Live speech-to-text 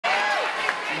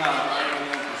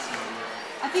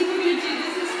I think we're going to do,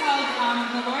 this is called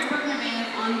the Laurie Berkner Band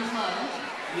Unplugged.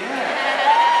 Yeah.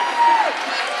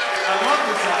 I love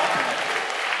this album.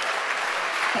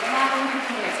 But now we're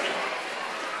prepared.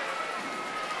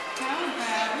 How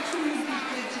about, which one would be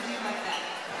good to do like that?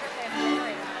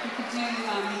 We could do,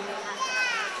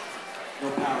 No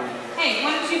power. hey,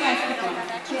 why don't you guys pick one?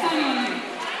 Which one you want to do?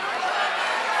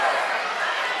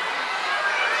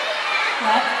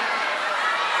 What?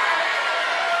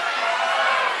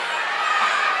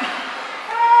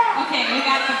 Okay, we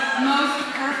got the most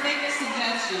perfect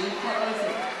suggestion. What was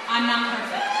it? I'm not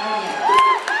perfect. Oh,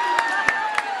 yeah.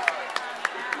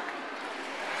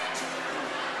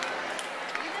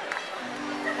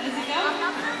 How does it go?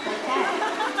 Like that.